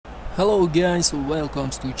Hello guys, welcome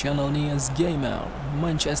to channel Nias Gamer.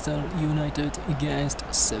 Manchester United against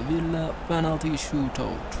Sevilla penalty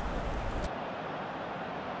shootout.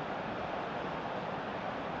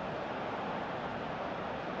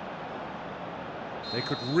 They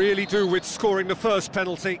could really do with scoring the first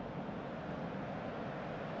penalty.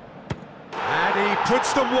 And he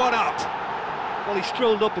puts them one up. Well, he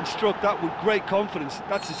strolled up and struck that with great confidence.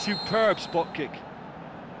 That's a superb spot kick.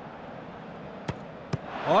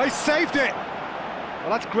 Oh, he saved it! Well,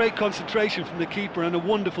 that's great concentration from the keeper and a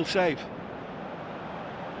wonderful save.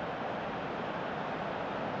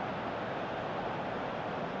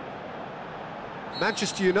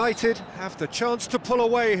 Manchester United have the chance to pull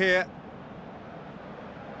away here.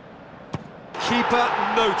 Keeper,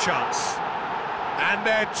 no chance. And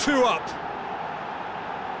they're two up.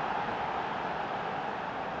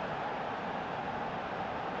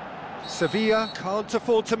 Sevilla can't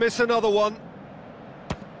afford to miss another one.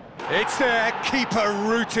 It's there, keeper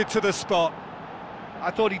rooted to the spot. I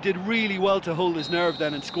thought he did really well to hold his nerve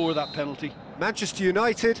then and score that penalty. Manchester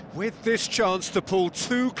United with this chance to pull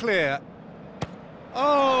two clear.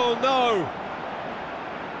 Oh, no!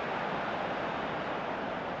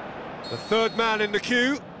 The third man in the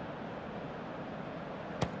queue.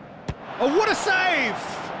 Oh, what a save!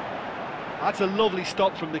 That's a lovely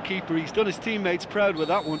stop from the keeper. He's done his teammates proud with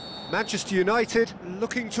that one. Manchester United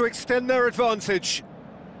looking to extend their advantage.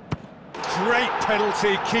 Great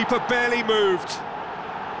penalty, keeper barely moved.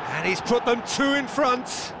 And he's put them two in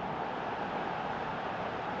front.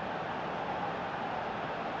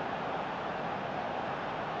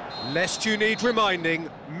 Lest you need reminding,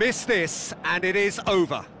 miss this and it is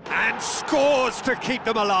over. And scores to keep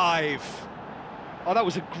them alive. Oh, that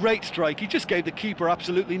was a great strike. He just gave the keeper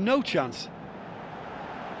absolutely no chance.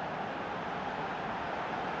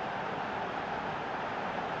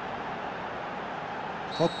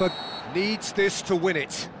 Pogba needs this to win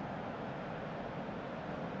it.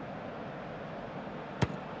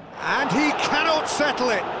 And he cannot settle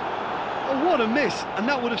it. Oh, what a miss, and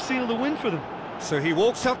that would have sealed the win for them. So he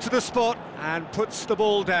walks up to the spot and puts the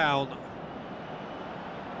ball down.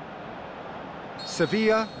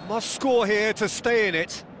 Sevilla must score here to stay in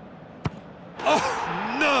it.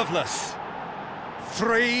 Oh, nerveless.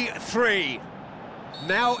 3-3.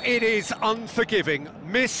 Now it is unforgiving.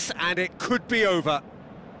 Miss and it could be over.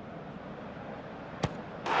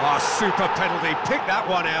 Ah, super penalty. Pick that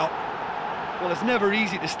one out. Well, it's never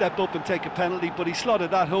easy to step up and take a penalty, but he slotted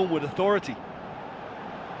that home with authority.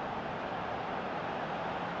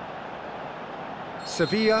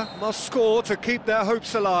 Sevilla must score to keep their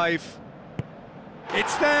hopes alive.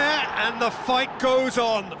 It's there, and the fight goes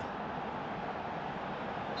on.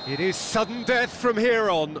 It is sudden death from here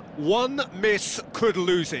on. One miss could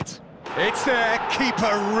lose it. It's there,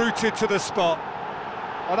 keeper rooted to the spot.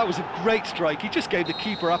 Oh, that was a great strike. He just gave the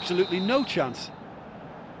keeper absolutely no chance.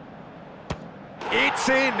 It's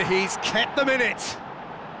in, he's kept them in it.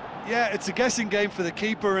 Yeah, it's a guessing game for the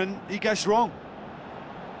keeper, and he guessed wrong.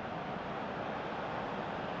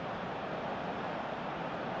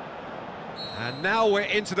 And now we're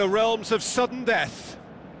into the realms of sudden death.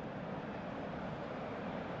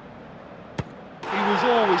 He was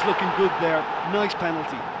always looking good there. Nice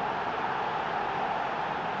penalty.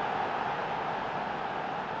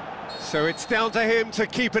 So it's down to him to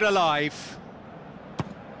keep it alive.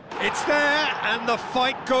 It's there, and the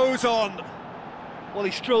fight goes on. Well,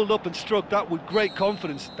 he strolled up and struck that with great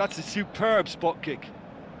confidence. That's a superb spot kick.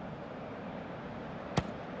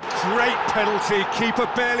 Great penalty,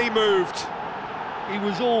 keeper barely moved. He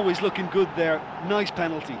was always looking good there. Nice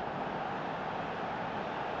penalty.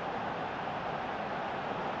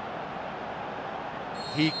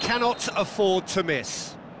 He cannot afford to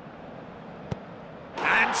miss.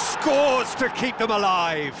 And scores to keep them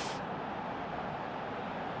alive.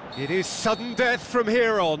 It is sudden death from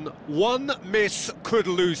here on. One miss could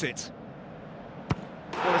lose it.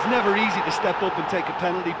 Well, it's never easy to step up and take a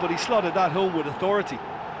penalty, but he slotted that home with authority.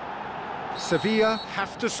 Sevilla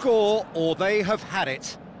have to score or they have had it.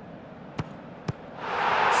 Saved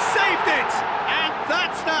it! And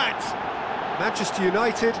that's that! Manchester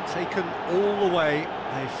United taken all the way.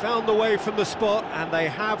 They found the way from the spot and they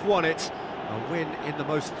have won it. A win in the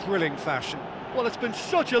most thrilling fashion. Well, it's been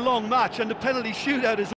such a long match, and the penalty shootout is